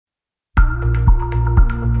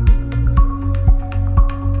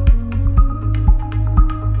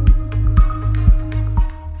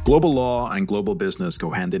Global law and global business go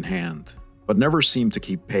hand in hand, but never seem to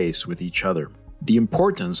keep pace with each other. The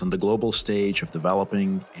importance on the global stage of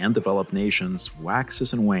developing and developed nations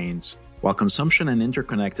waxes and wanes, while consumption and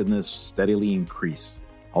interconnectedness steadily increase,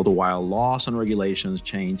 all the while laws and regulations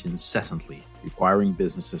change incessantly, requiring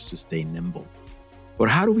businesses to stay nimble. But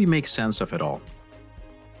how do we make sense of it all?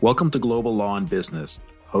 Welcome to Global Law and Business,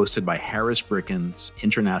 hosted by Harris Brickens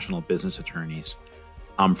International Business Attorneys.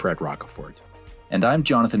 I'm Fred Rocafort. And I'm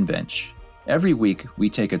Jonathan Bench. Every week, we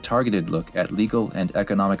take a targeted look at legal and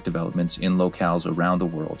economic developments in locales around the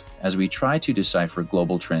world as we try to decipher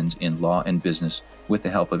global trends in law and business with the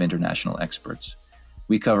help of international experts.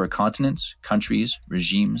 We cover continents, countries,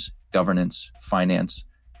 regimes, governance, finance,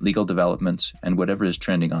 legal developments, and whatever is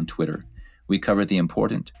trending on Twitter. We cover the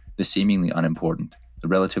important, the seemingly unimportant, the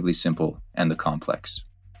relatively simple, and the complex.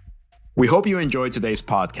 We hope you enjoyed today's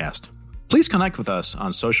podcast. Please connect with us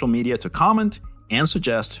on social media to comment and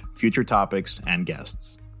suggest future topics and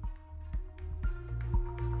guests.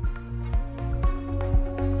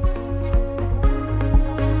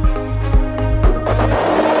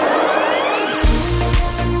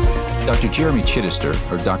 Dr. Jeremy Chittister,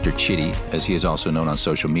 or Dr. Chitty, as he is also known on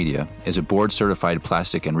social media, is a board-certified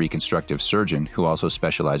plastic and reconstructive surgeon who also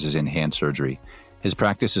specializes in hand surgery. His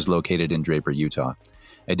practice is located in Draper, Utah.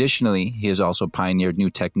 Additionally, he has also pioneered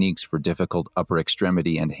new techniques for difficult upper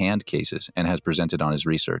extremity and hand cases and has presented on his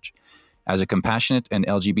research. As a compassionate and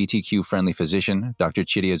LGBTQ-friendly physician, Dr.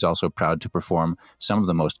 Chitty is also proud to perform some of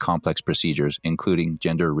the most complex procedures, including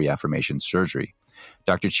gender reaffirmation surgery.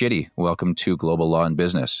 Dr. Chitty, welcome to Global Law and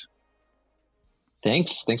Business.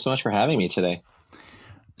 Thanks so much for having me today.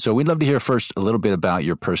 So we'd love to hear first a little bit about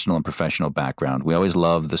your personal and professional background. We always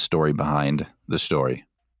love the story behind the story.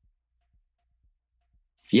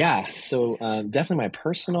 Yeah, so definitely my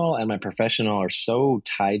personal and my professional are so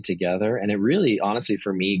tied together. And it really, honestly,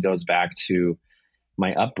 for me, goes back to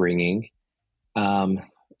my upbringing.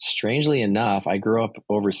 Strangely enough, I grew up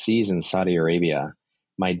overseas in Saudi Arabia.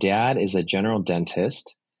 My dad is a general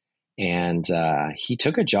dentist, and he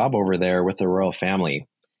took a job over there with the royal family.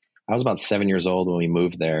 I was about 7 years old when we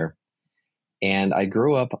moved there. And I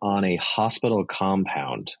grew up on a hospital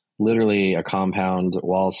compound. Literally a compound,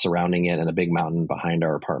 walls surrounding it, and a big mountain behind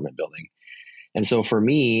our apartment building. And so for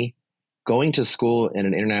me, going to school in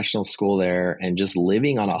an international school there and just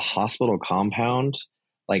living on a hospital compound,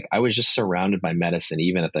 like I was just surrounded by medicine,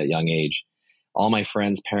 even at that young age. All my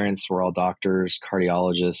friends' parents were all doctors,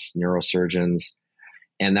 cardiologists, neurosurgeons.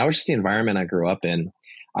 And that was just the environment I grew up in.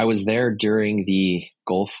 I was there during the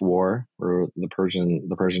Gulf War, or the Persian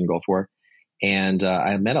Gulf War. And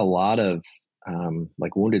I met a lot of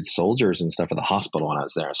like wounded soldiers and stuff at the hospital when I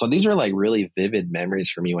was there. So these are like really vivid memories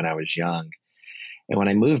for me when I was young. And when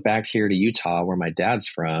I moved back here to Utah, where my dad's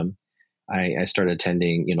from, I started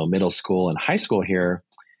attending, middle school and high school here.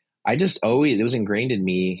 I just always, it was ingrained in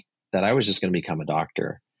me that I was just going to become a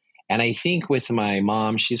doctor. And I think with my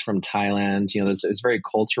mom, she's from Thailand, it's a very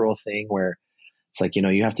cultural thing where it's like,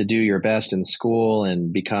 you have to do your best in school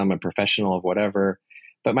and become a professional of whatever.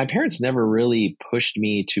 But my parents never really pushed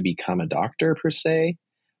me to become a doctor per se.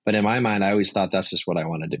 But in my mind, I always thought that's just what I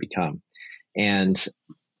wanted to become. And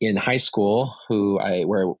in high school,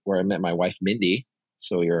 where I met my wife, Mindy,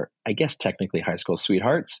 so you're, I guess, technically high school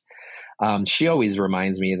sweethearts, she always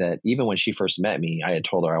reminds me that even when she first met me, I had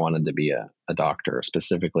told her I wanted to be a doctor,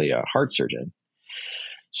 specifically a heart surgeon.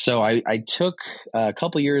 So I took a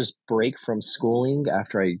couple years break from schooling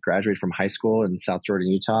after I graduated from high school in South Jordan,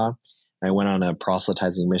 Utah. I went on a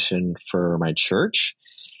proselytizing mission for my church.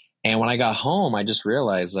 And when I got home, I just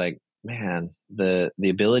realized man, the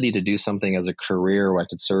ability to do something as a career where I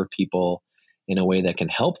could serve people in a way that can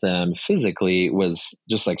help them physically was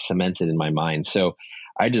just cemented in my mind. So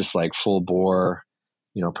I just full bore,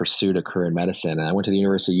 pursued a career in medicine. And I went to the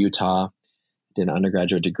University of Utah, did an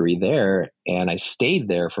undergraduate degree there, and I stayed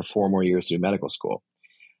there for 4 more years to do medical school.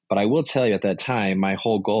 But I will tell you at that time, my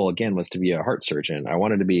whole goal, again, was to be a heart surgeon. I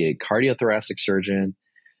wanted to be a cardiothoracic surgeon.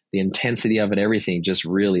 The intensity of it, everything just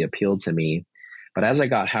really appealed to me. But as I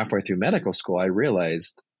got halfway through medical school, I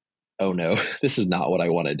realized, oh no, this is not what I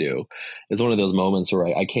want to do. It's one of those moments where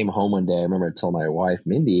I came home one day. I remember I told my wife,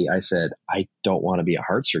 Mindy, I said, I don't want to be a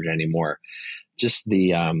heart surgeon anymore. Just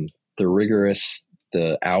the rigorous,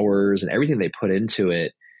 the hours and everything they put into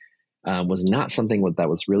it was not something that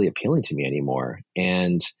was really appealing to me anymore.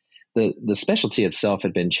 And the specialty itself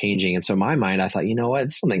had been changing. And so in my mind, I thought,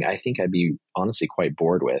 it's something I think I'd be honestly quite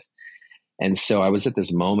bored with. And so I was at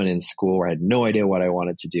this moment in school where I had no idea what I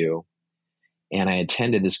wanted to do. And I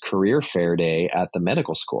attended this career fair day at the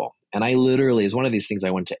medical school. And I literally, it's one of these things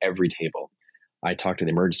I went to every table. I talked to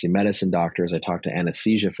the emergency medicine doctors. I talked to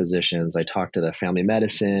anesthesia physicians. I talked to the family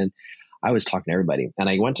medicine. I was talking to everybody. And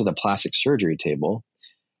I went to the plastic surgery table.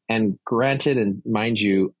 And granted, and mind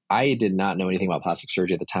you, I did not know anything about plastic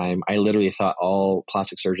surgery at the time. I literally thought all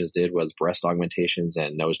plastic surgeons did was breast augmentations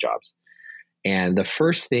and nose jobs. And the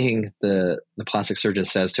first thing the plastic surgeon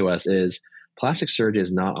says to us is, plastic surgery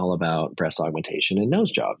is not all about breast augmentation and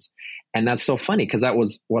nose jobs. And that's so funny because that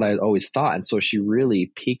was what I always thought. And so she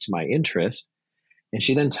really piqued my interest. And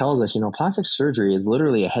she then tells us, plastic surgery is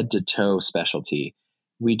literally a head to toe specialty.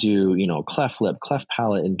 We do, cleft lip, cleft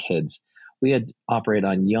palate in kids. We had operate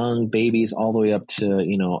on young babies all the way up to,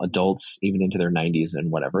 adults, even into their 90s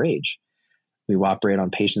and whatever age. We operate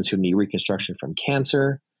on patients who need reconstruction from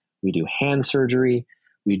cancer. We do hand surgery.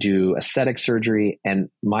 We do aesthetic surgery. And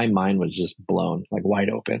my mind was just blown, like wide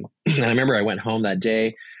open. And I remember I went home that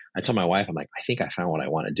day. I told my wife, I'm like, I think I found what I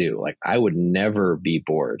want to do. Like, I would never be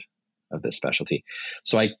bored of this specialty.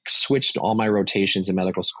 So I switched all my rotations in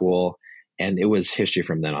medical school, and it was history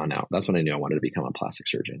from then on out. That's when I knew I wanted to become a plastic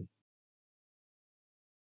surgeon.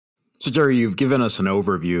 So, Jerry, you've given us an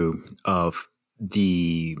overview of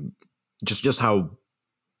the just how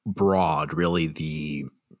broad, really, the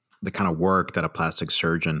kind of work that a plastic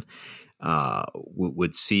surgeon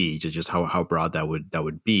would see, just how broad that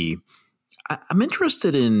would be. I'm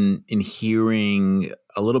interested in hearing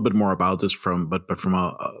a little bit more about this from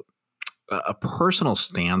a personal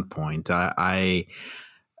standpoint. I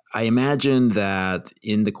imagine that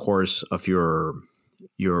in the course of your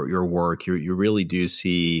work, you really do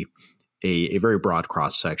see a very broad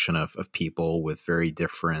cross section of people with very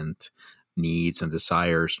different needs and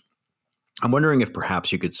desires. I'm wondering if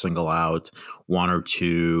perhaps you could single out one or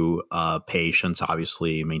two patients,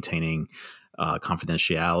 obviously maintaining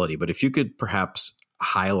confidentiality, but if you could perhaps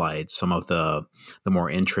highlight some of the more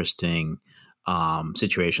interesting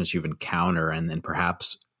situations you've encountered, and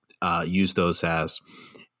perhaps use those as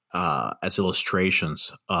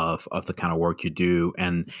illustrations of the kind of work you do,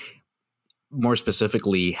 and more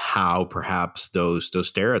specifically, how perhaps those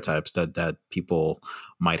stereotypes that people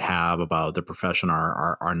might have about the profession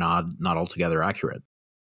are not altogether accurate.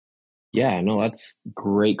 Yeah, no, that's a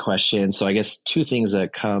great question. So I guess two things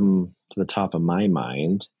that come to the top of my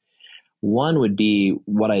mind. One would be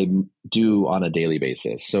what I do on a daily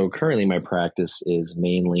basis. So currently my practice is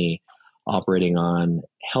mainly operating on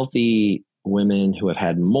healthy women who have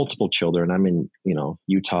had multiple children. I'm in,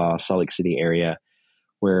 Utah, Salt Lake City area,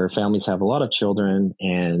 where families have a lot of children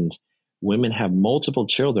and women have multiple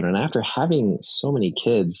children. And after having so many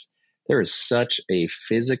kids, there is such a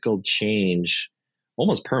physical change,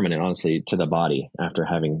 almost permanent, honestly, to the body after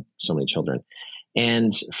having so many children.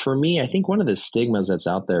 And for me, I think one of the stigmas that's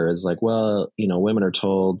out there is like, well, women are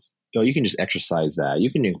told, oh, you can just exercise that.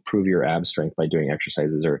 You can improve your ab strength by doing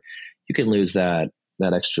exercises, or you can lose that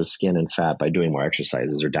extra skin and fat by doing more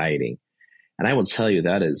exercises or dieting. And I will tell you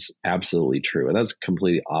that is absolutely true. And that's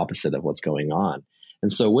completely opposite of what's going on.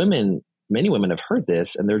 And so many women have heard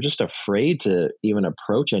this, and they're just afraid to even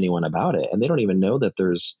approach anyone about it. And they don't even know that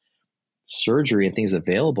there's surgery and things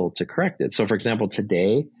available to correct it. So for example,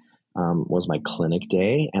 today was my clinic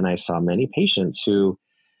day, and I saw many patients who,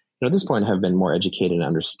 at this point, have been more educated and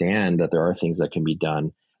understand that there are things that can be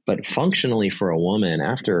done. But functionally for a woman,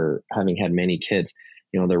 after having had many kids,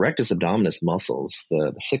 the rectus abdominis muscles,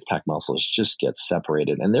 the six-pack muscles just get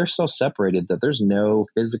separated. And they're so separated that there's no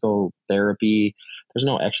physical therapy, there's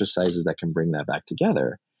no exercises that can bring that back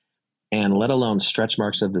together. And let alone stretch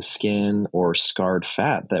marks of the skin or scarred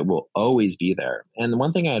fat that will always be there. And the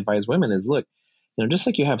one thing I advise women is, look, just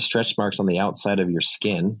like you have stretch marks on the outside of your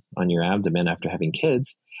skin, on your abdomen after having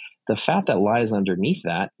kids, the fat that lies underneath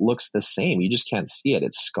that looks the same. You just can't see it.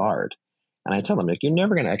 It's scarred. And I tell them, you're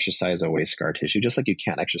never going to exercise away scar tissue, just like you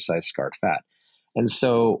can't exercise scarred fat. And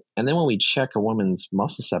then when we check a woman's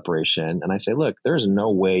muscle separation, and I say, look, there's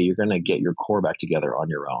no way you're going to get your core back together on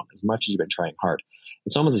your own, as much as you've been trying hard.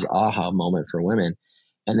 It's almost this aha moment for women.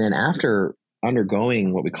 And then after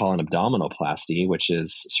undergoing what we call an abdominoplasty, which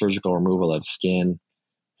is surgical removal of skin,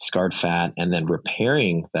 scarred fat, and then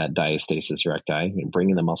repairing that diastasis recti,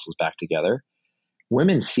 bringing the muscles back together,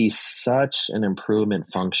 women see such an improvement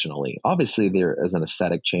functionally. Obviously, there is an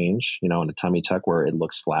aesthetic change, in a tummy tuck where it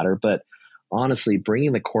looks flatter, but honestly,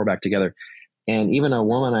 bringing the core back together. And even a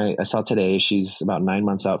woman I saw today, she's about 9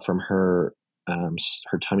 months out from her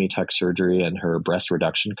tummy tuck surgery and her breast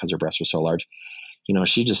reduction because her breasts were so large.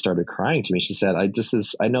 She just started crying to me. She said,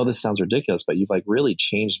 I know this sounds ridiculous, but you've really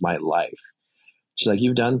changed my life. She's like,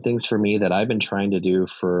 you've done things for me that I've been trying to do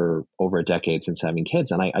for over a decade since having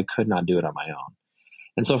kids, and I could not do it on my own.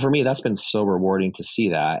 And so for me, that's been so rewarding to see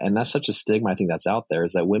that. And that's such a stigma I think that's out there,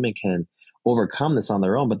 is that women can overcome this on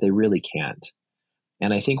their own, but they really can't.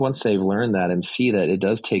 And I think once they've learned that and see that it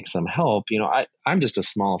does take some help, I'm just a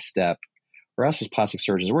small step. For us as plastic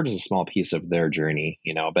surgeons, we're just a small piece of their journey,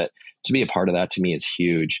 but to be a part of that to me is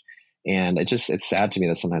huge. And it's sad to me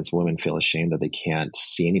that sometimes women feel ashamed that they can't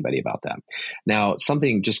see anybody about that. Now,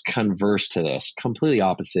 something just converse to this, completely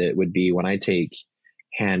opposite, would be when I take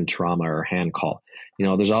hand trauma or hand call.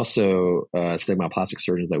 There's also stigma plastic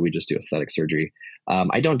surgeons that we just do aesthetic surgery.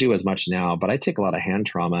 I don't do as much now, but I take a lot of hand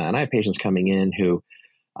trauma, and I have patients coming in who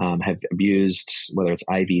have abused, whether it's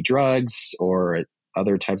IV drugs or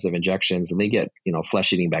other types of injections, and they get,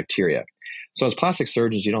 flesh-eating bacteria. So as plastic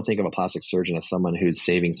surgeons, you don't think of a plastic surgeon as someone who's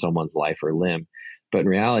saving someone's life or limb. But in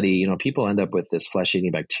reality, people end up with this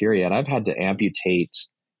flesh-eating bacteria. And I've had to amputate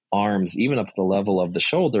arms even up to the level of the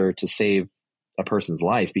shoulder to save a person's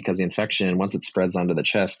life, because the infection, once it spreads onto the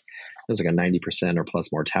chest, there's like a 90% or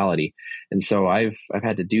plus mortality. And so I've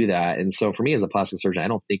had to do that. And so for me as a plastic surgeon, I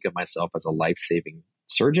don't think of myself as a life-saving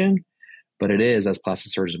surgeon, but it is, as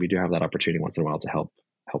plastic surgeons, we do have that opportunity once in a while to help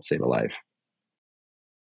save a life.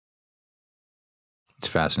 It's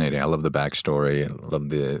fascinating. I love the backstory. I love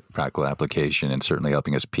the practical application, and certainly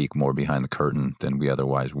helping us peek more behind the curtain than we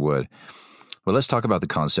otherwise would. Well, let's talk about the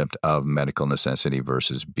concept of medical necessity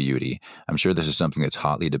versus beauty. I'm sure this is something that's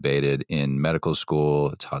hotly debated in medical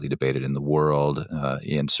school. It's hotly debated in the world,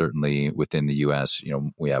 and certainly within the U.S.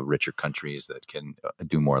 We have richer countries that can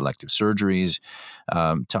do more elective surgeries.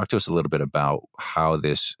 Talk to us a little bit about how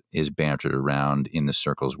this is bantered around in the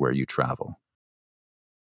circles where you travel.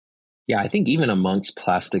 Yeah, I think even amongst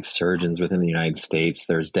plastic surgeons within the United States,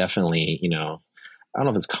 there's definitely, I don't know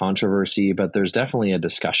if it's controversy, but there's definitely a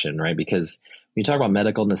discussion, right? Because when you talk about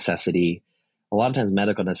medical necessity, a lot of times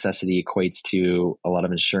medical necessity equates to a lot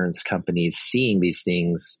of insurance companies seeing these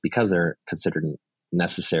things because they're considered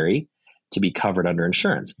necessary to be covered under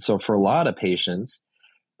insurance. So for a lot of patients,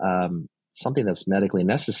 something that's medically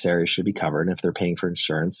necessary should be covered. And if they're paying for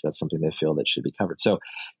insurance, that's something they feel that should be covered. So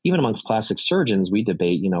even amongst plastic surgeons, we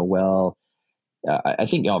debate, I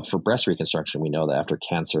think for breast reconstruction, we know that after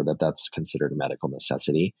cancer, that's considered a medical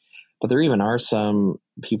necessity. But there even are some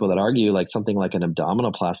people that argue like something like an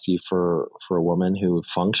abdominoplasty for a woman who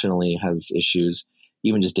functionally has issues,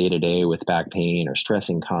 even just day to day with back pain or stress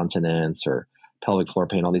incontinence or pelvic floor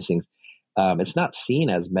pain, all these things. It's not seen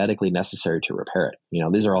as medically necessary to repair it.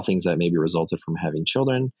 These are all things that maybe resulted from having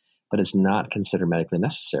children, but it's not considered medically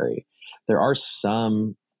necessary. There are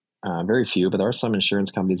some, very few, but there are some insurance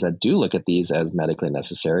companies that do look at these as medically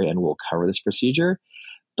necessary and will cover this procedure.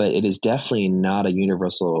 But it is definitely not a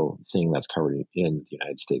universal thing that's covered in the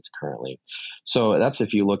United States currently. So that's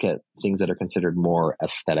if you look at things that are considered more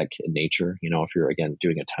aesthetic in nature. If you're, again,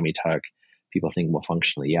 doing a tummy tuck, people think, well,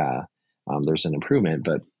 functionally, there's an improvement,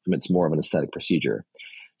 but it's more of an aesthetic procedure.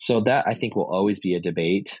 So that, I think, will always be a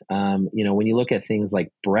debate. When you look at things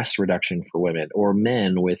like breast reduction for women or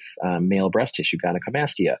men with male breast tissue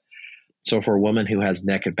gynecomastia. So for a woman who has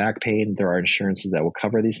neck and back pain, there are insurances that will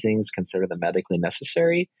cover these things, consider them medically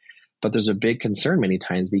necessary. But there's a big concern many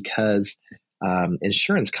times because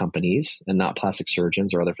insurance companies and not plastic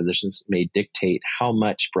surgeons or other physicians may dictate how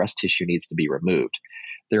much breast tissue needs to be removed.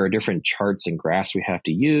 There are different charts and graphs we have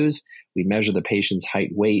to use. We measure the patient's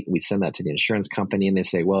height, weight. We send that to the insurance company and they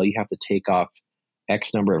say, well, you have to take off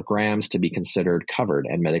X number of grams to be considered covered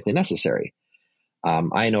and medically necessary.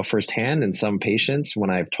 I know firsthand in some patients,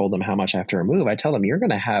 when I've told them how much I have to remove, I tell them you're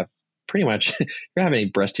going to have pretty much, you're going to have any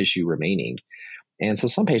breast tissue remaining. And so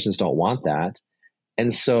some patients don't want that.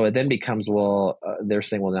 And so it then becomes, they're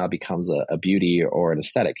saying, now it becomes a beauty or an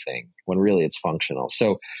aesthetic thing when really it's functional.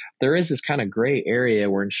 So there is this kind of gray area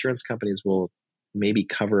where insurance companies will maybe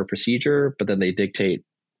cover a procedure, but then they dictate,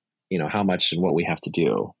 how much and what we have to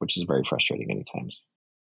do, which is very frustrating many times.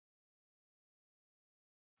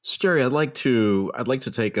 So Jerry, I'd like to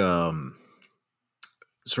take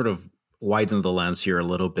sort of widen the lens here a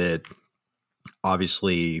little bit.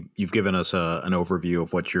 Obviously, you've given us an overview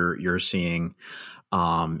of what you're seeing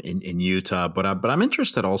in Utah, but I'm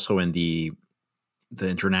interested also in the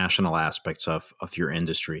international aspects of your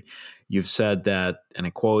industry. You've said that, and I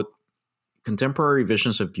quote, "Contemporary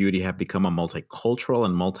visions of beauty have become a multicultural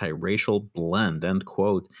and multiracial blend," end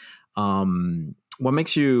quote. What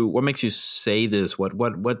makes you say this?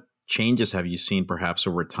 What changes have you seen perhaps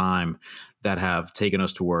over time that have taken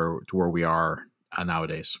us to where we are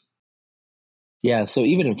nowadays? Yeah, so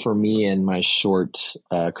even for me in my short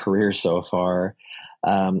career so far,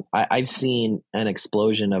 I've seen an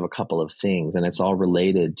explosion of a couple of things, and it's all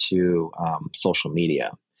related to social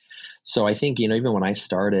media. So I think, even when I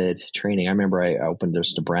started training, I remember I opened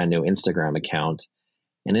just a brand new Instagram account.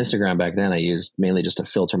 And Instagram back then I used mainly just to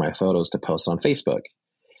filter my photos to post on Facebook.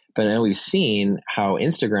 But now we've seen how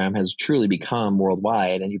Instagram has truly become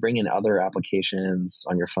worldwide, and you bring in other applications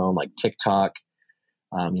on your phone like TikTok,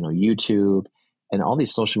 YouTube, and all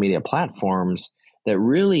these social media platforms that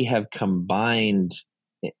really have combined,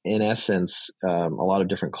 in essence, a lot of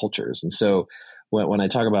different cultures. And so when I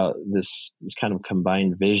talk about this kind of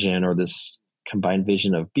combined vision, or this combined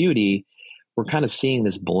vision of beauty, we're kind of seeing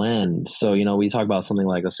this blend. So, we talk about something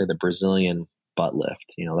like, let's say, the Brazilian butt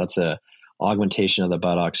lift. That's a augmentation of the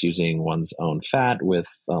buttocks using one's own fat with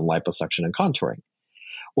liposuction and contouring.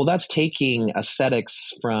 Well, that's taking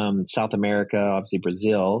aesthetics from South America, obviously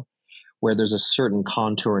Brazil, where there's a certain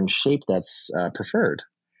contour and shape that's preferred.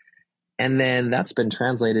 And then that's been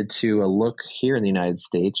translated to a look here in the United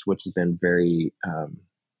States, which has been very,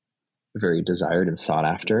 very desired and sought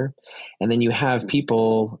after. And then you have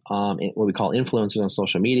people, what we call influencers on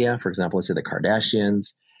social media, for example, let's say the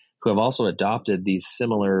Kardashians, who have also adopted these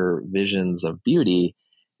similar visions of beauty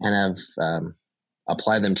and have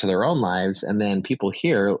applied them to their own lives. And then people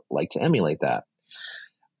here like to emulate that.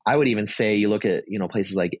 I would even say you look at,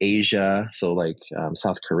 places like Asia, so like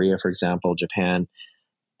South Korea, for example, Japan,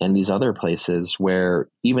 and these other places where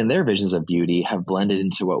even their visions of beauty have blended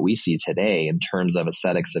into what we see today in terms of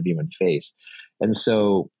aesthetics of human face. And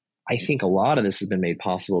so I think a lot of this has been made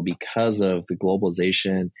possible because of the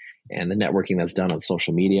globalization and the networking that's done on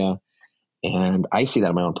social media. And I see that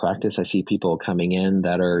in my own practice. I see people coming in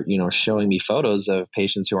that are, showing me photos of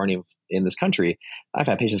patients who aren't even in this country. I've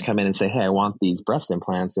had patients come in and say, hey, I want these breast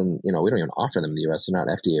implants. And, we don't even offer them in the US. They're not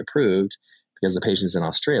FDA approved because the patient's in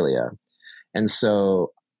Australia. And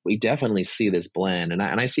so we definitely see this blend. And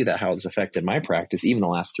I see that how it's affected my practice. Even the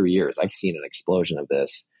last 3 years, I've seen an explosion of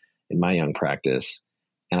this in my young practice.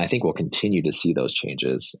 And I think we'll continue to see those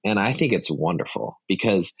changes. And I think it's wonderful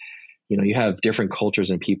because, you have different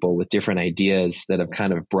cultures and people with different ideas that have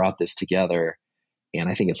kind of brought this together. And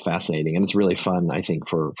I think it's fascinating. And it's really fun, I think,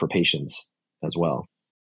 for patients as well.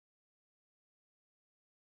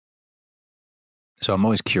 So I'm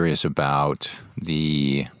always curious about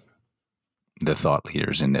the thought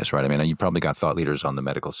leaders in this, right? I mean, you probably got thought leaders on the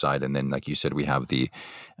medical side, and then, like you said, we have the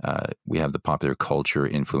popular culture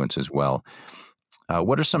influence as well.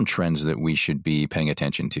 What are some trends that we should be paying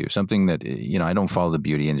attention to? Something that, I don't follow the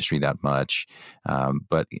beauty industry that much,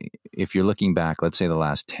 but if you're looking back, let's say the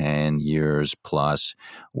last 10 years plus,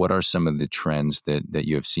 what are some of the trends that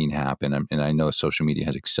you have seen happen? And I know social media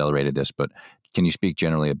has accelerated this, but can you speak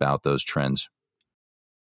generally about those trends?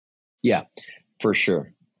 Yeah, for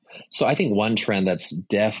sure. So I think one trend that's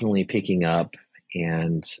definitely picking up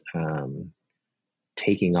and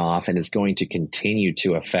taking off and is going to continue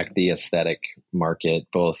to affect the aesthetic market,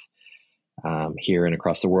 both here and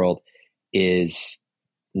across the world, is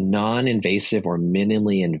non-invasive or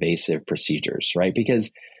minimally invasive procedures, right?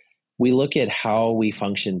 Because we look at how we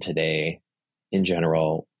function today in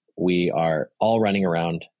general, we are all running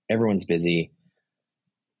around, everyone's busy.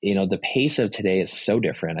 The pace of today is so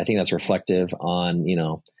different. I think that's reflective on,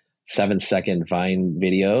 7-second Vine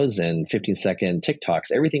videos and 15-second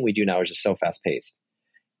TikToks. Everything we do now is just so fast paced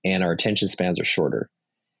and our attention spans are shorter.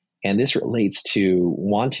 And this relates to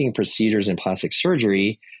wanting procedures in plastic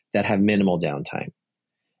surgery that have minimal downtime.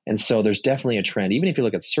 And so there's definitely a trend, even if you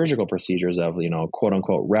look at surgical procedures of, quote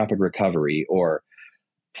unquote, rapid recovery or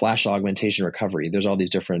flash augmentation recovery. There's all these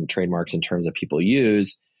different trademarks and terms that people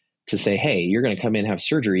use to say, hey, you're going to come in, have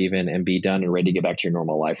surgery even, and be done and ready to get back to your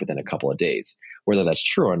normal life within a couple of days. Whether that's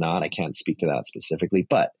true or not, I can't speak to that specifically,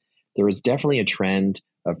 but there is definitely a trend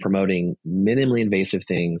of promoting minimally invasive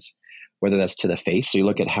things, whether that's to the face. So you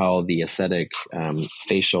look at how the aesthetic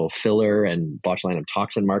facial filler and botulinum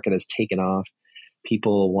toxin market has taken off.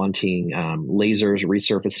 People wanting lasers,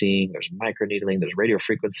 resurfacing, there's microneedling, there's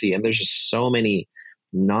radiofrequency, and there's just so many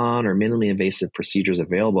non or minimally invasive procedures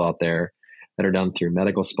available out there that are done through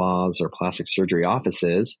medical spas or plastic surgery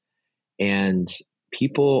offices. And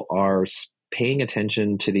people are paying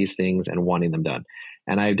attention to these things and wanting them done.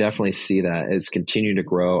 And I definitely see that it's continuing to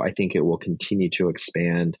grow. I think it will continue to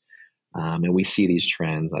expand. And we see these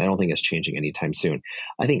trends. I don't think it's changing anytime soon.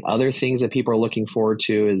 I think other things that people are looking forward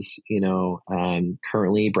to is,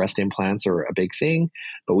 currently breast implants are a big thing,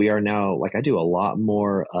 but we are now, I do a lot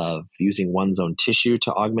more of using one's own tissue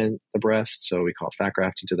to augment the breast. So we call it fat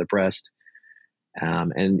grafting to the breast.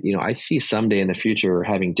 And I see someday in the future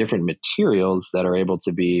having different materials that are able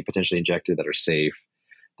to be potentially injected that are safe,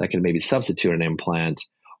 that can maybe substitute an implant,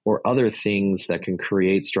 or other things that can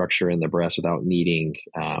create structure in the breast without needing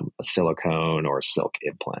a silicone or a silk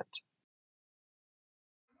implant.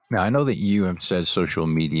 Now, I know that you have said social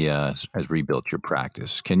media has rebuilt your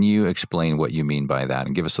practice. Can you explain what you mean by that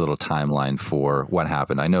and give us a little timeline for what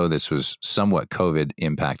happened? I know this was somewhat COVID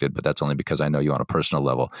impacted, but that's only because I know you on a personal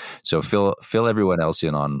level. So fill everyone else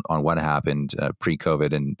in on what happened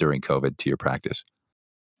pre-COVID and during COVID to your practice.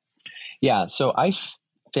 Yeah, so I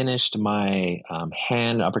finished my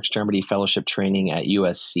hand upper extremity fellowship training at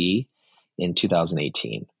USC in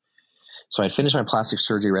 2018. So I finished my plastic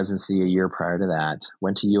surgery residency a year prior to that,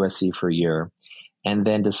 went to USC for a year, and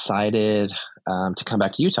then decided to come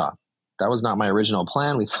back to Utah. That was not my original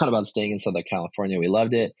plan. We thought about staying in Southern California. We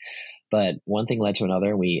loved it. But one thing led to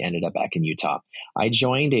another, and we ended up back in Utah. I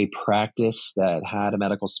joined a practice that had a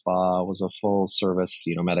medical spa, was a full service,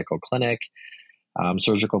 medical clinic,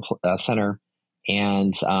 surgical center.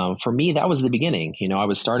 And for me, that was the beginning. I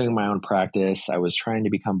was starting my own practice. I was trying to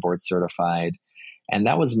become board certified. And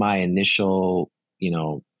that was my initial,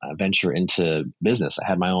 venture into business. I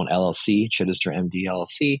had my own LLC, Chittister MD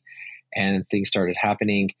LLC, and things started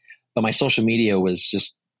happening. But my social media was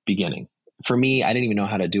just beginning. For me, I didn't even know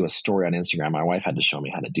how to do a story on Instagram. My wife had to show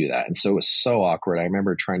me how to do that. And so it was so awkward. I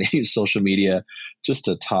remember trying to use social media just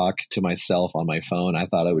to talk to myself on my phone. I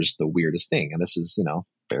thought it was the weirdest thing. And this is,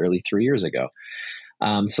 barely 3 years ago.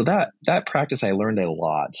 So that practice, I learned a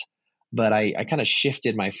lot. But I kind of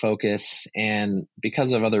shifted my focus, and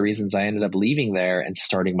because of other reasons, I ended up leaving there and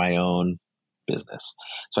starting my own business.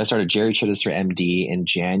 So I started Jerry Chittister MD in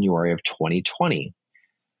January of 2020.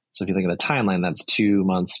 So if you think of the timeline, that's 2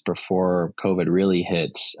 months before COVID really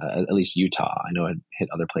hit, at least Utah. I know it hit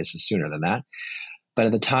other places sooner than that. But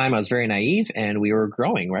at the time, I was very naive, and we were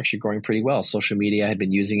growing. We're actually growing pretty well. Social media, I had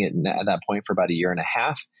been using it at that point for about a year and a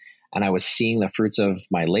half. And I was seeing the fruits of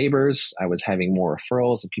my labors. I was having more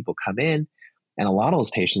referrals and people come in. And a lot of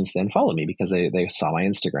those patients then followed me because they saw my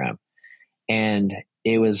Instagram. And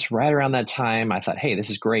it was right around that time I thought, hey, this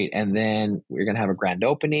is great. And then we're going to have a grand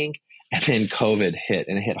opening. And then COVID hit,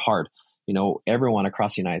 and it hit hard. Everyone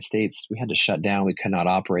across the United States, we had to shut down. We could not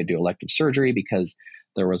operate, do elective surgery because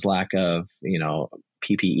there was lack of,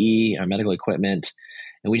 PPE, medical equipment.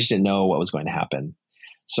 And we just didn't know what was going to happen.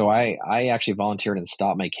 So I actually volunteered and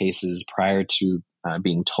stopped my cases prior to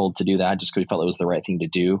being told to do that, just because we felt it was the right thing to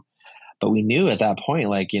do. But we knew at that point,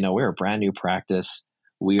 we're a brand new practice.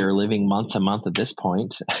 We are living month to month at this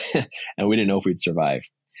point, and we didn't know if we'd survive.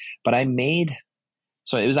 But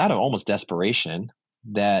so it was out of almost desperation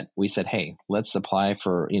that we said, hey, let's apply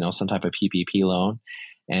for, some type of PPP loan.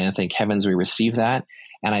 And thank heavens we received that.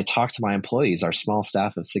 And I talked to my employees, our small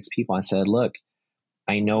staff of 6 people. I said, look,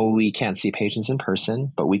 I know we can't see patients in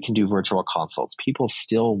person, but we can do virtual consults. People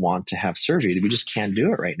still want to have surgery. We just can't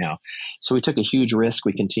do it right now. So we took a huge risk.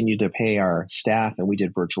 We continued to pay our staff, and we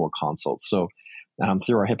did virtual consults. So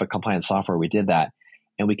through our HIPAA compliant software, we did that.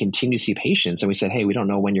 And we continue to see patients. And we said, hey, we don't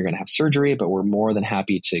know when you're going to have surgery, but we're more than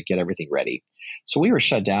happy to get everything ready. So we were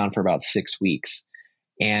shut down for about 6 weeks.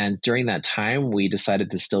 And during that time, we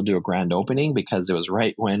decided to still do a grand opening because it was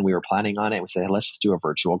right when we were planning on it. We said, hey, let's just do a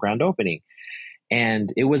virtual grand opening.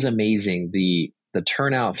 And it was amazing. The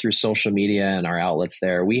turnout through social media and our outlets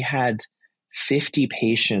there, we had 50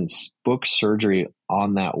 patients book surgery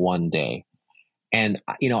on that one day. And,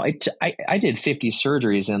 I did 50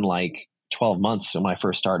 surgeries in 12 months when I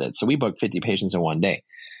first started. So we booked 50 patients in one day.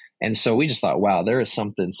 And so we just thought, wow, there is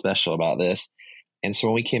something special about this. And so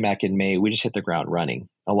when we came back in May, we just hit the ground running.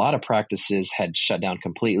 A lot of practices had shut down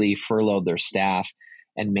completely, furloughed their staff,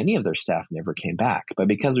 and many of their staff never came back. But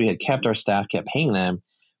because we had kept our staff, kept paying them,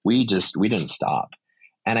 we didn't stop.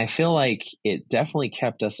 And I feel like it definitely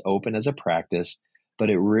kept us open as a practice, but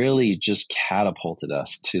it really just catapulted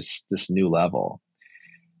us to this new level.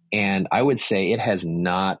 And I would say it's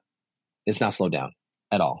not slowed down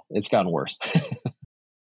at all. It's gotten worse.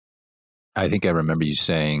 I think I remember you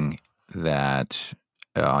saying that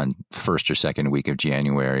on first or second week of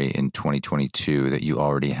January in 2022 that you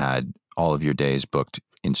already had all of your days booked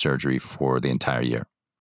in surgery for the entire year.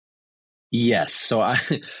 Yes. So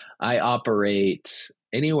I operate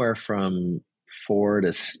anywhere from 4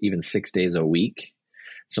 to even 6 days a week.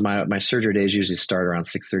 So my surgery days usually start around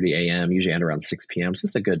 6:30 a.m., usually end around 6 p.m. So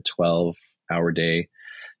it's a good 12-hour day.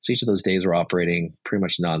 So each of those days we're operating pretty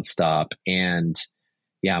much nonstop. And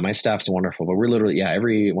yeah, my staff's wonderful. But we're literally,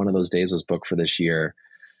 every one of those days was booked for this year,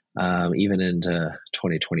 even into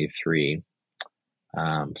 2023.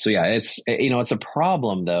 So yeah, it's a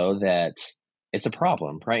problem though that it's a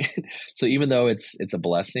problem, right? So even though it's a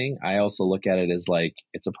blessing, I also look at it as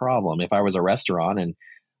it's a problem. If I was a restaurant and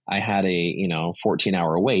I had a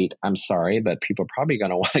 14-hour wait, I'm sorry, but people are probably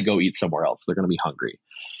going to want to go eat somewhere else. They're going to be hungry.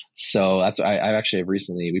 So that's I actually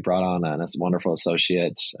recently we brought on a wonderful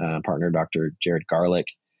associate partner, Dr. Jared Garlick.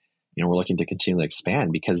 we're looking to continually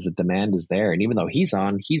expand because the demand is there. And even though he's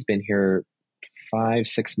been here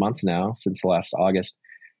 5-6 months now since last August,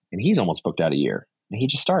 and he's almost booked out a year, and he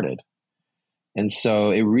just started. And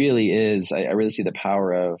so it really is, I really see the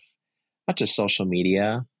power of not just social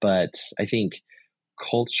media, but I think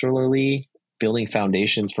culturally building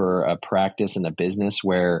foundations for a practice and a business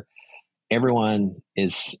where everyone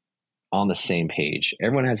is on the same page.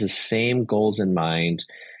 Everyone has the same goals in mind.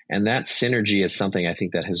 And that synergy is something I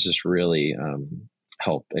think that has just really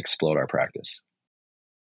helped explode our practice.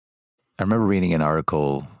 I remember reading an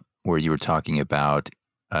article where you were talking about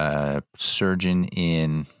a surgeon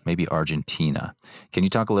in maybe Argentina. Can you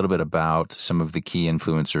talk a little bit about some of the key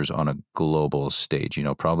influencers on a global stage,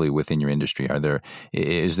 probably within your industry?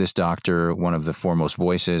 Is this doctor one of the foremost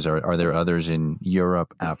voices? Are there others in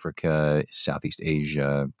Europe, Africa, Southeast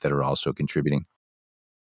Asia that are also contributing?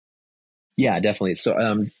 Yeah, definitely.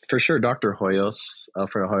 So for sure, Dr. Hoyos,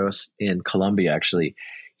 Alfredo Hoyos in Colombia, actually,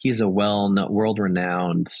 he's a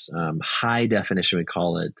world-renowned, high definition, we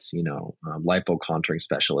call it, lipo-contouring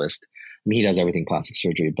specialist. I mean, he does everything plastic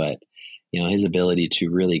surgery, but, his ability to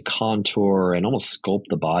really contour and almost sculpt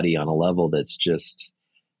the body on a level that's just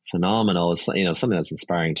phenomenal is, something that's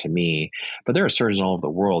inspiring to me. But there are surgeons all over the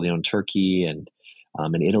world, in Turkey and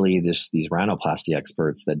in Italy, there's these rhinoplasty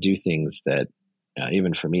experts that do things that,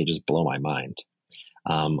 even for me, just blow my mind.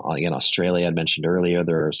 Again, Australia, I mentioned earlier,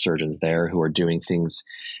 there are surgeons there who are doing things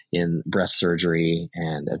in breast surgery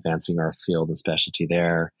and advancing our field and specialty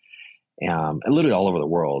there, and literally all over the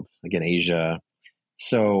world, again, Asia.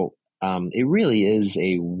 So it really is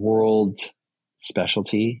a world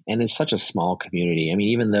specialty, and it's such a small community. I mean,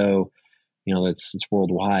 even though, it's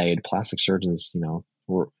worldwide, plastic surgeons,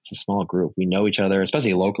 it's a small group. We know each other,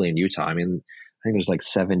 especially locally in Utah. I mean, I think there's like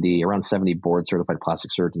around 70 board certified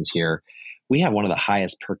plastic surgeons here. We have one of the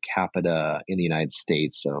highest per capita in the United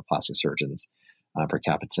States of plastic surgeons per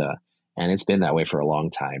capita. And it's been that way for a long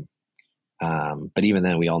time. But even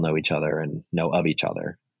then, we all know each other and know of each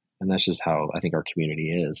other. And that's just how I think our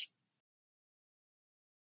community is.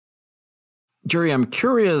 Jerry, I'm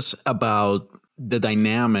curious about the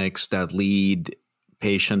dynamics that lead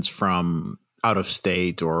patients from out of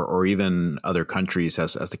state or even other countries,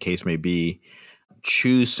 as the case may be,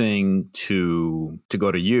 choosing to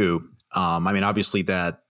go to you. I mean, obviously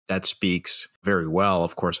that speaks very well,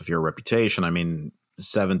 of course, of your reputation. I mean,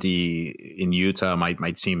 70 in Utah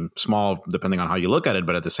might seem small depending on how you look at it,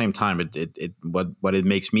 but at the same time, what it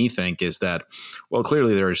makes me think is that, well,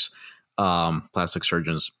 clearly there's plastic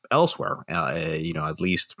surgeons elsewhere. At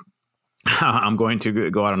least I'm going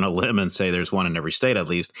to go out on a limb and say there's one in every state at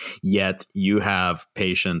least. Yet you have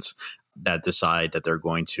patients that decide that they're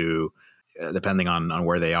going to, depending on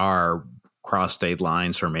where they are, cross state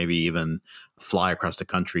lines or maybe even fly across the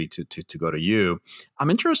country to go to you. I'm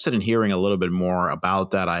interested in hearing a little bit more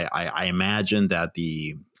about that. I imagine that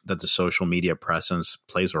the social media presence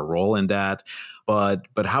plays a role in that, but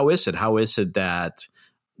how is it? How is it that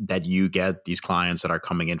you get these clients that are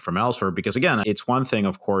coming in from elsewhere? Because again, it's one thing,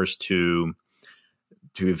 of course, to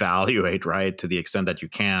evaluate, right, to the extent that you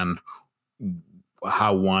can,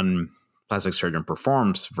 how one plastic surgeon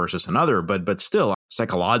performs versus another, but still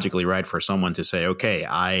psychologically, right, for someone to say, okay,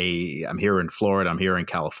 I'm here in Florida, I'm here in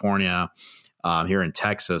California, I'm here in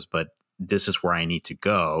Texas, but this is where I need to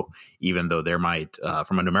go, even though there might,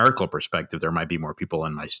 from a numerical perspective, there might be more people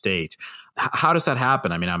in my state. How does that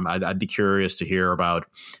happen? I mean, I'd be curious to hear about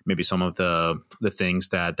maybe some of the things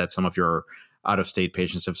that some of your out-of-state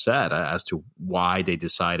patients have said as to why they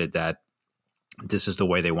decided that this is the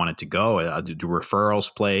way they wanted to go. Do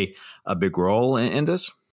referrals play a big role in this?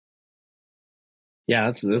 Yeah,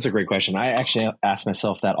 that's a great question. I actually ask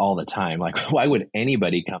myself that all the time. Like, why would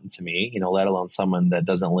anybody come to me, let alone someone that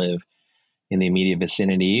doesn't live in the immediate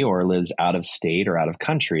vicinity or lives out of state or out of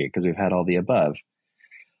country? Because we've had all the above.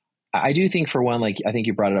 I do think, for one, like I think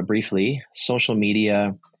you brought it up briefly, social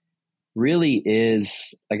media really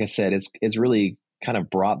is, like I said, it's really kind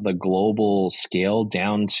of brought the global scale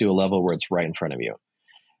down to a level where it's right in front of you.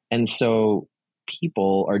 And so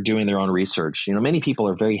people are doing their own research. Many people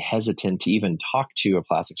are very hesitant to even talk to a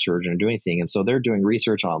plastic surgeon or do anything. And so they're doing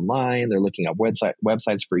research online. They're looking up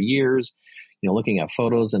websites for years, looking at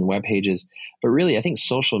photos and web pages. But really, I think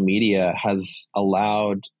social media has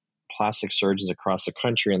allowed plastic surgeons across the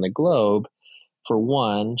country and the globe, for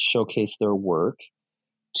one, showcase their work.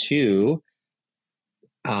 Two,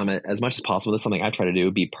 as much as possible, this is something I try to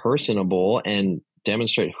do, be personable and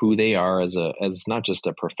demonstrate who they are as not just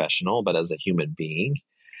a professional, but as a human being.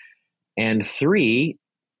 And three,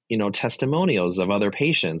 testimonials of other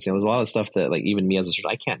patients. There's a lot of stuff that like even me as a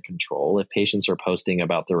surgeon, I can't control. If patients are posting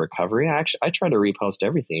about their recovery, I try to repost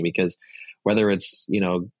everything, because whether it's,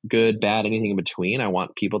 good, bad, anything in between, I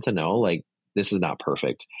want people to know like this is not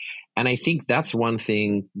perfect. And I think that's one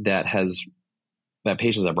thing that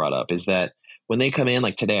patients have brought up, is that when they come in,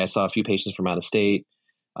 like today, I saw a few patients from out of state.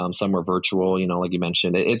 Some were virtual, like you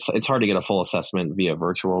mentioned. It's hard to get a full assessment via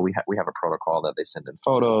virtual. We have a protocol that they send in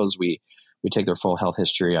photos. We take their full health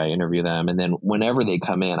history. I interview them, and then whenever they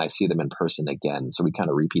come in, I see them in person again. So we kind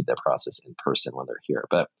of repeat that process in person when they're here.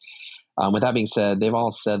 But with that being said, they've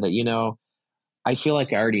all said that I feel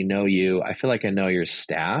like I already know you. I feel like I know your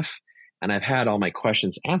staff, and I've had all my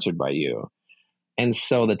questions answered by you. And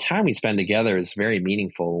so the time we spend together is very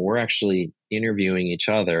meaningful. We're actually interviewing each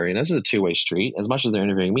other. And this is a two-way street. As much as they're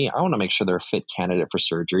interviewing me, I want to make sure they're a fit candidate for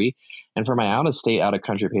surgery. And for my out-of-state,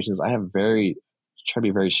 out-of-country patients, I try to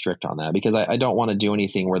be very strict on that, because I don't want to do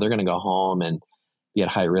anything where they're going to go home and be at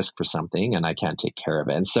high risk for something and I can't take care of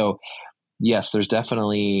it. And so, yes, there's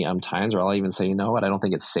definitely times where I'll even say, you know what, I don't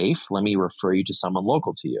think it's safe. Let me refer you to someone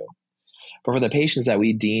local to you. But for the patients that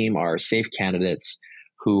we deem are safe candidates,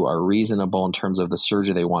 who are reasonable in terms of the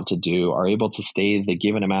surgery they want to do, are able to stay the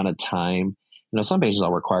given amount of time. Some patients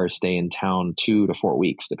will require stay in town 2 to 4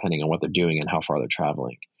 weeks, depending on what they're doing and how far they're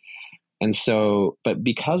traveling. And so, but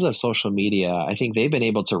because of social media, I think they've been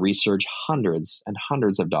able to research hundreds and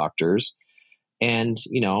hundreds of doctors. And,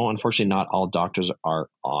 unfortunately, not all doctors are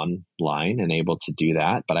online and able to do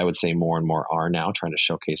that. But I would say more and more are now, trying to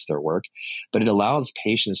showcase their work. But it allows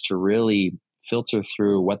patients to really filter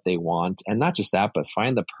through what they want, and not just that, but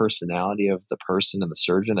find the personality of the person and the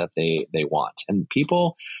surgeon that they want. And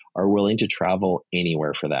people are willing to travel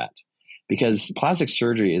anywhere for that, because plastic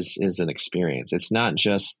surgery is an experience. It's not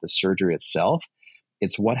just the surgery itself.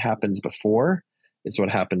 It's what happens before, it's what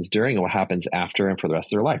happens during, and what happens after and for the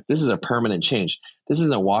rest of their life. This is a permanent change. This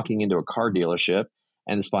isn't walking into a car dealership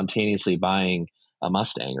and spontaneously buying a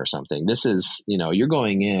Mustang or something. This is, you're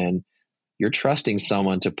going in, you're trusting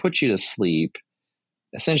someone to put you to sleep,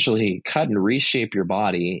 essentially cut and reshape your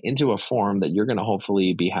body into a form that you're going to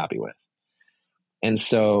hopefully be happy with. And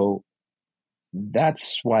so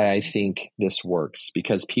that's why I think this works,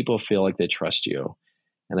 because people feel like they trust you,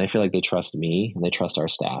 and they feel like they trust me, and they trust our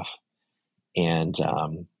staff. And I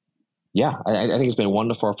think it's been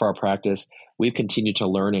wonderful for our practice. We've continued to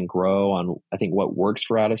learn and grow on, I think, what works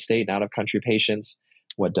for out of state and out of country patients,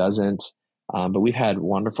 what doesn't. But we've had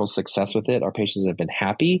wonderful success with it. Our patients have been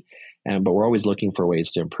happy, but we're always looking for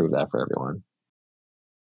ways to improve that for everyone.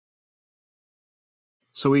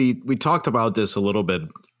 So we talked about this a little bit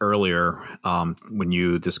earlier when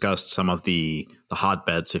you discussed some of the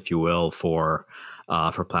hotbeds, if you will, for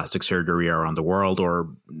plastic surgery around the world, or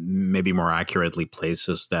maybe more accurately,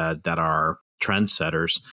 places that are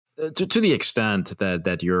trendsetters. To the extent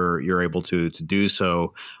that you're able to do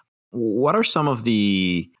so, what are some of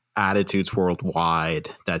the attitudes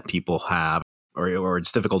worldwide that people have, or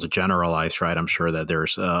it's difficult to generalize, right? I'm sure that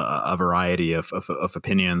there's a variety of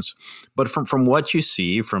opinions, but from what you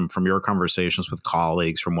see, from your conversations with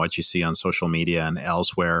colleagues, from what you see on social media and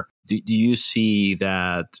elsewhere, do you see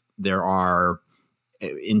that there are,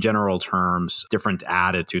 in general terms, different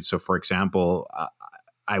attitudes? So, for example,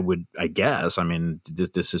 I guess,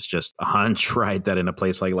 this is just a hunch, right? That in a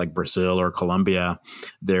place like Brazil or Colombia,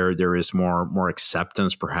 there is more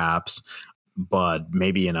acceptance, perhaps, but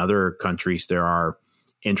maybe in other countries there are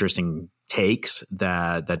interesting takes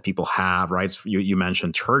that people have, right? You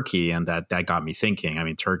mentioned Turkey, and that got me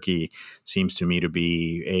thinking. Turkey seems to me to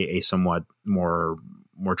be a somewhat more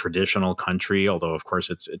traditional country, although of course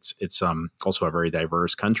it's also a very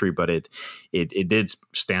diverse country, but it did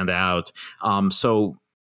stand out. So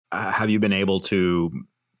have you been able to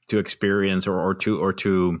experience or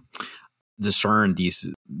to discern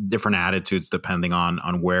these different attitudes depending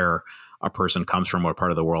on where a person comes from, what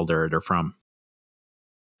part of the world they're from?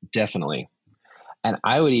 Definitely. And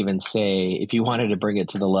I would even say, if you wanted to bring it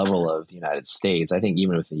to the level of the United States, I think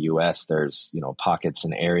even with the US, there's, pockets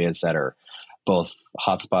and areas that are both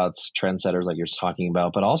hotspots, trendsetters like you're talking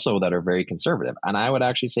about, but also that are very conservative. And I would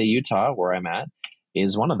actually say Utah, where I'm at,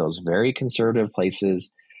 is one of those very conservative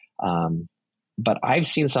places. But I've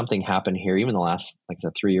seen something happen here, even the last,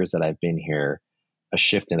 the 3 years that I've been here, a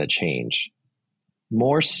shift and a change.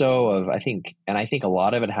 More so of, I think a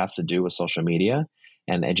lot of it has to do with social media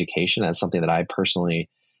and education. That's something that I personally,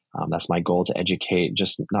 that's my goal, to educate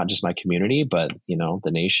not just my community, but,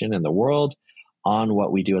 the nation and the world on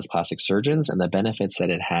what we do as plastic surgeons and the benefits that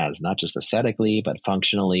it has, not just aesthetically, but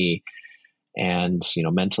functionally, and,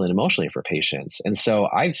 mentally and emotionally for patients. And so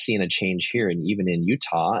I've seen a change here, and even in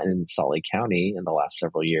Utah and in Salt Lake County in the last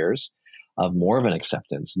several years, of more of an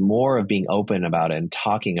acceptance, more of being open about it and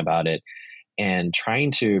talking about it, and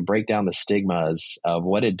trying to break down the stigmas of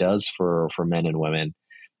what it does for men and women.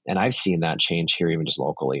 And I've seen that change here, even just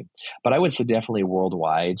locally. But I would say definitely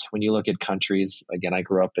worldwide. When you look at countries, again, I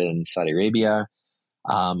grew up in Saudi Arabia,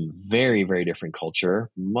 very, very different culture,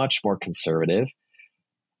 much more conservative.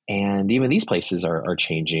 And even these places are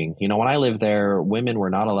changing. When I lived there, women were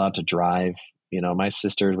not allowed to drive. My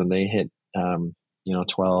sisters, when they hit,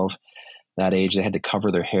 12, that age, they had to cover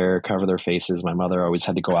their hair, cover their faces. My mother always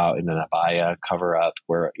had to go out in an abaya, cover up,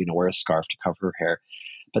 wear a scarf to cover her hair.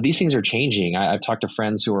 But these things are changing. I've talked to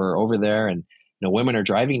friends who are over there, and women are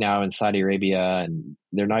driving now in Saudi Arabia, and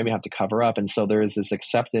they're not even have to cover up. And so there is this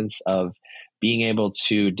acceptance of being able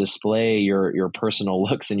to display your personal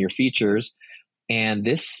looks and your features. And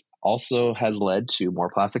this also has led to more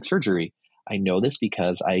plastic surgery. I know this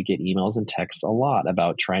because I get emails and texts a lot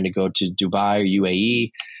about trying to go to Dubai or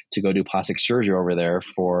UAE to go do plastic surgery over there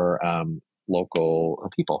for local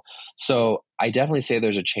people. So I definitely say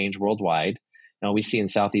there's a change worldwide. We see in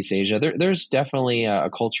Southeast Asia, there's definitely a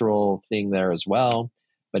cultural thing there as well.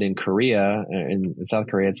 But in Korea, in South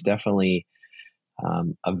Korea, it's definitely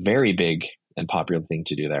a very big and popular thing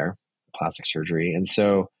to do there, plastic surgery. And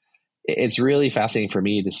so it's really fascinating for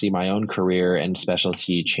me to see my own career and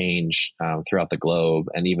specialty change throughout the globe,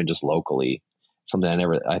 and even just locally, something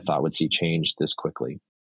I thought would see change this quickly.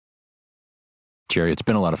 Jerry, it's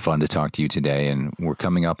been a lot of fun to talk to you today, and we're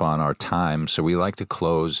coming up on our time. So we like to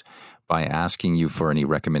close by asking you for any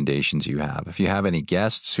recommendations you have. If you have any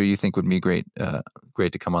guests who you think would be great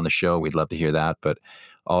to come on the show, we'd love to hear that. But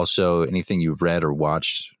also anything you've read or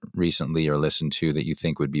watched recently or listened to that you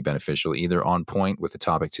think would be beneficial, either on point with the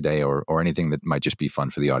topic today or anything that might just be fun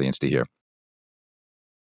for the audience to hear.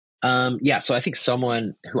 So I think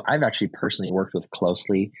someone who I've actually personally worked with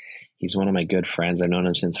closely, he's one of my good friends. I've known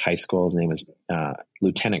him since high school. His name is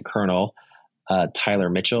Lieutenant Colonel Tyler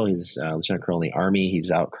Mitchell. He's Lieutenant Colonel in the Army.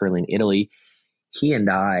 He's out currently in Italy. He and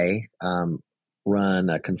I run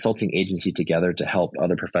a consulting agency together to help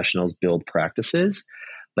other professionals build practices.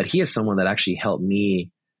 But he is someone that actually helped me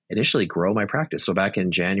initially grow my practice. So back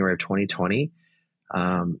in January of 2020,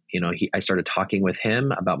 I started talking with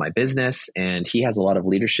him about my business, and he has a lot of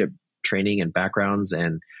leadership training and backgrounds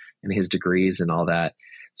and his degrees and all that.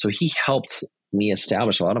 So he helped me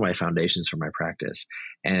establish a lot of my foundations for my practice.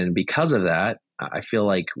 And because of that, I feel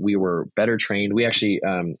like we were better trained. We actually,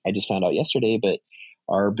 I just found out yesterday, but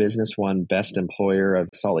our business won Best Employer of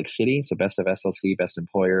Salt Lake City. So Best of SLC, Best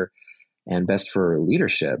Employer, and Best for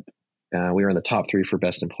Leadership. We were in the top 3 for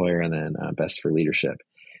Best Employer, and then Best for Leadership.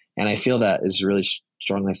 And I feel that is really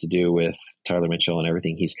strongly has to do with Tyler Mitchell and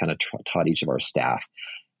everything he's kind of taught each of our staff.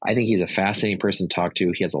 I think he's a fascinating person to talk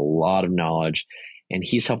to. He has a lot of knowledge, and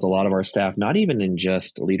he's helped a lot of our staff, not even in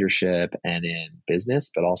just leadership and in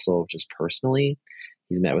business, but also just personally.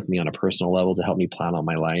 He's met with me on a personal level to help me plan out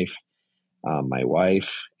my life, my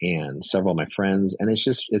wife, and several of my friends. And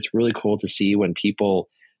it's really cool to see when people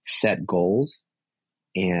set goals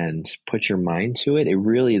and put your mind to it. It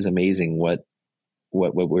really is amazing what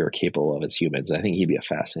we're capable of as humans. I think he'd be a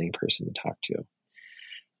fascinating person to talk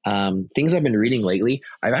to. Things I've been reading lately,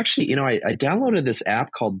 I've actually, I downloaded this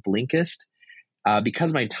app called Blinkist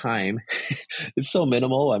because my time is so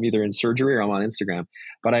minimal. I'm either in surgery or I'm on Instagram,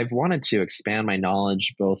 but I've wanted to expand my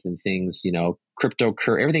knowledge both in things,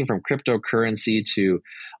 everything from cryptocurrency to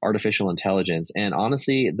artificial intelligence. And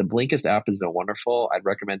honestly, the Blinkist app has been wonderful. I'd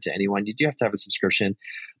recommend to anyone. You do have to have a subscription,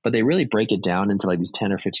 but they really break it down into like these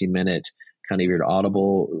 10 or 15 minute kind of your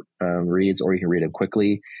audible reads, or you can read them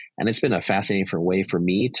quickly. And it's been a fascinating way for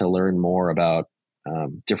me to learn more about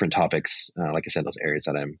different topics, like I said, those areas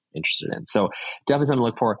that I'm interested in. So definitely something to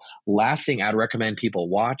look for. Last thing I'd recommend people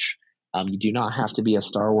watch, you do not have to be a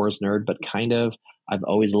Star Wars nerd, but kind of. I've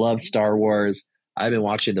always loved Star Wars. I've been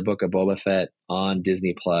watching the Book of Boba Fett on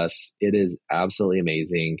Disney Plus. It is absolutely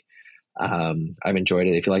amazing. I've enjoyed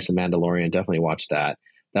it. If you like The Mandalorian, definitely watch that.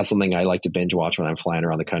 That's something I like to binge watch when I'm flying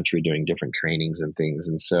around the country doing different trainings and things.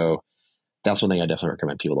 And so that's one thing I definitely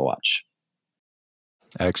recommend people to watch.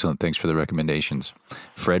 Excellent. Thanks for the recommendations.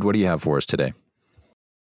 Fred, what do you have for us today?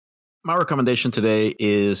 My recommendation today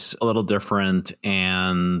is a little different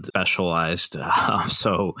and specialized.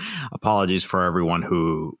 So apologies for everyone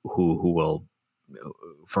who will,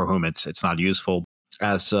 for whom it's not useful.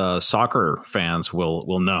 As soccer fans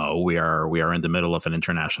will know, we are in the middle of an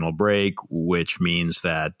international break, which means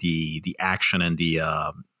that the action in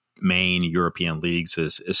the main European leagues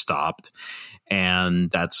is stopped. And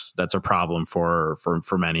that's a problem for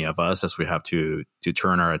many of us, as we have to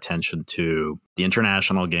turn our attention to the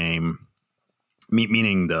international game,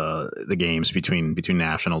 meaning the games between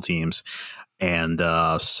national teams and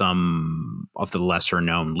some of the lesser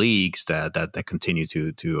known leagues that continue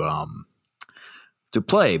to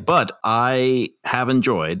play. But I have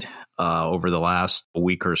enjoyed over the last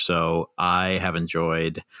week or so, I have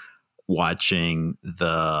enjoyed watching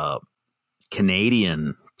the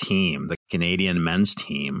Canadian team, the Canadian men's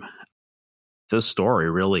team. This story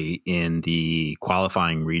really in the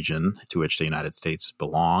qualifying region to which the United States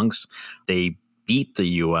belongs. They beat the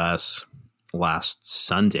U.S. last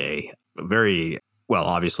Sunday. Very well,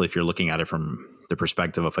 obviously, if you're looking at it from the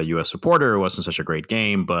perspective of a U.S. supporter, it wasn't such a great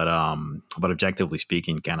game, but objectively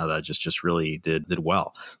speaking, Canada just really did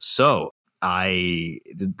well. So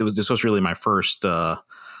this was really my first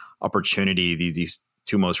opportunity. These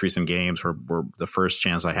two most recent games were the first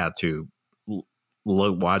chance I had to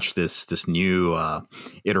watch this new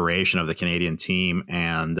iteration of the Canadian team,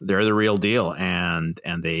 and they're the real deal, and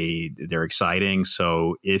they're exciting.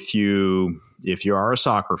 So if you are a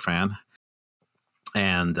soccer fan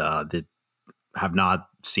and that have not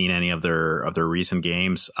seen any of their recent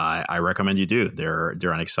games, I recommend you do. They're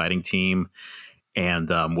an exciting team, and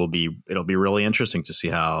it'll be really interesting to see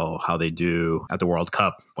how they do at the World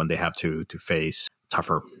Cup when they have to face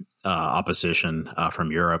tougher opposition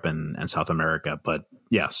from Europe and South America. But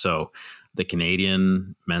yeah, so the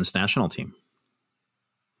Canadian men's national team.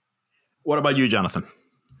 What about you, Jonathan?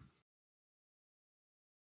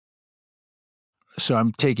 So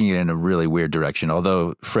I'm taking it in a really weird direction.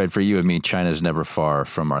 Although, Fred, for you and me, China is never far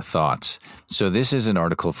from our thoughts. So this is an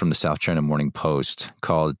article from the South China Morning Post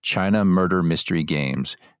called China Murder Mystery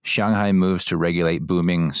Games. Shanghai moves to regulate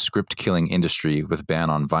booming script-killing industry with ban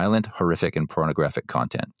on violent, horrific, and pornographic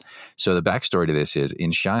content. So the backstory to this is,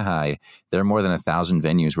 in Shanghai, there are more than 1,000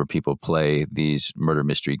 venues where people play these murder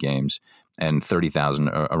mystery games, and 30,000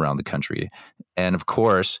 around the country. And of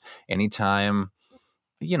course, anytime...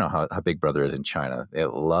 You know how Big Brother is in China. They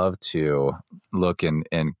love to look and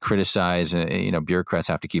criticize. Bureaucrats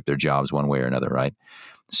have to keep their jobs one way or another, right?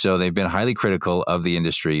 So they've been highly critical of the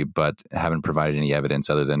industry, but haven't provided any evidence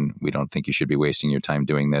other than we don't think you should be wasting your time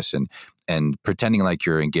doing this and pretending like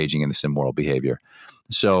you're engaging in this immoral behavior.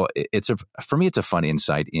 So for me, it's a fun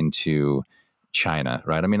insight into China,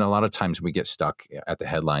 right? I mean, a lot of times we get stuck at the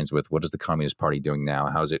headlines with what is the Communist Party doing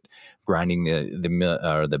now? How is it grinding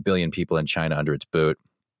the billion people in China under its boot?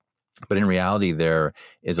 But in reality, there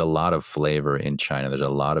is a lot of flavor in China. There's a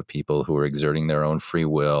lot of people who are exerting their own free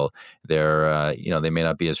will. They're, they may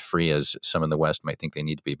not be as free as some in the West might think they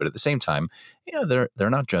need to be, but at the same time, they're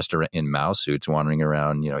not dressed in Mao suits, wandering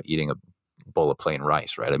around, eating a bowl of plain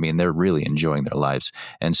rice, right? I mean, they're really enjoying their lives,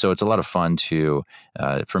 and so it's a lot of fun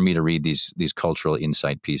for me to read these cultural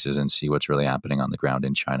insight pieces and see what's really happening on the ground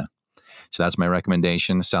in China. So that's my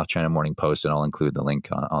recommendation, South China Morning Post, and I'll include the link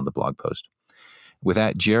on the blog post. With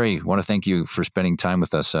that, Jerry, I want to thank you for spending time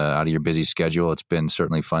with us out of your busy schedule. It's been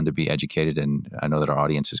certainly fun to be educated, and I know that our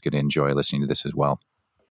audience is going to enjoy listening to this as well.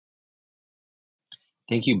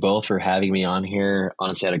 Thank you both for having me on here.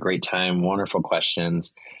 Honestly, I had a great time. Wonderful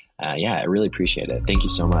questions. I really appreciate it. Thank you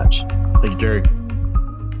so much. Thank you, Jerry.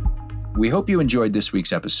 We hope you enjoyed this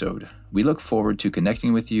week's episode. We look forward to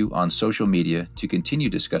connecting with you on social media to continue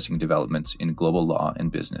discussing developments in global law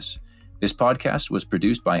and business. This podcast was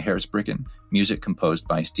produced by Harris Bricken, music composed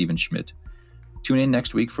by Stephen Schmidt. Tune in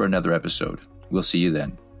next week for another episode. We'll see you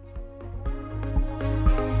then.